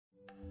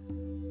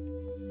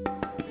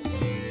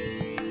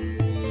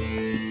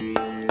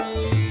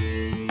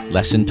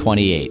Lesson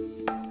 28.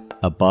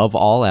 Above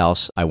all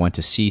else, I want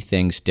to see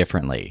things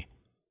differently.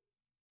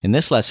 In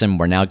this lesson,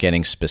 we're now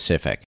getting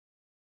specific.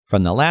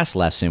 From the last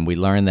lesson, we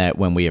learned that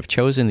when we have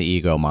chosen the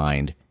ego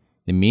mind,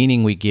 the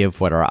meaning we give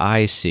what our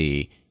eyes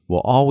see will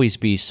always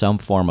be some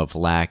form of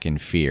lack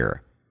and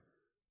fear.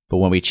 But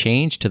when we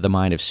change to the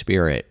mind of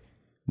spirit,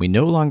 we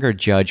no longer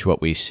judge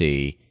what we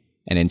see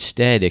and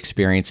instead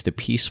experience the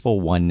peaceful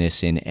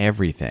oneness in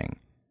everything.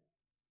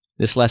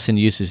 This lesson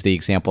uses the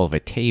example of a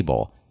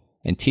table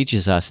and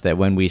teaches us that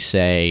when we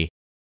say,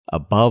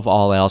 above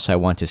all else I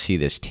want to see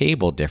this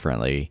table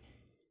differently,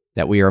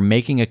 that we are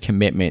making a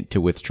commitment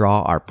to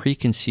withdraw our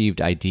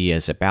preconceived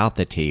ideas about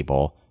the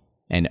table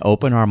and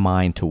open our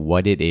mind to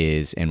what it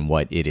is and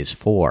what it is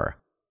for.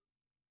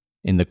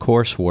 In the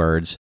Course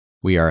words,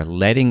 we are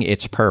letting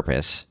its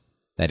purpose,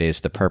 that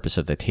is, the purpose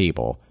of the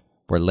table,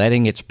 we're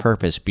letting its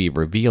purpose be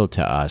revealed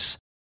to us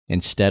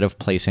instead of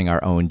placing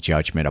our own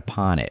judgment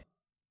upon it.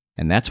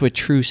 And that's what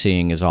true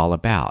seeing is all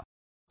about,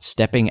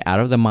 stepping out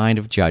of the mind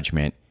of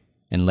judgment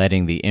and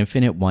letting the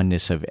infinite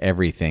oneness of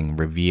everything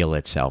reveal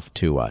itself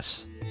to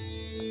us.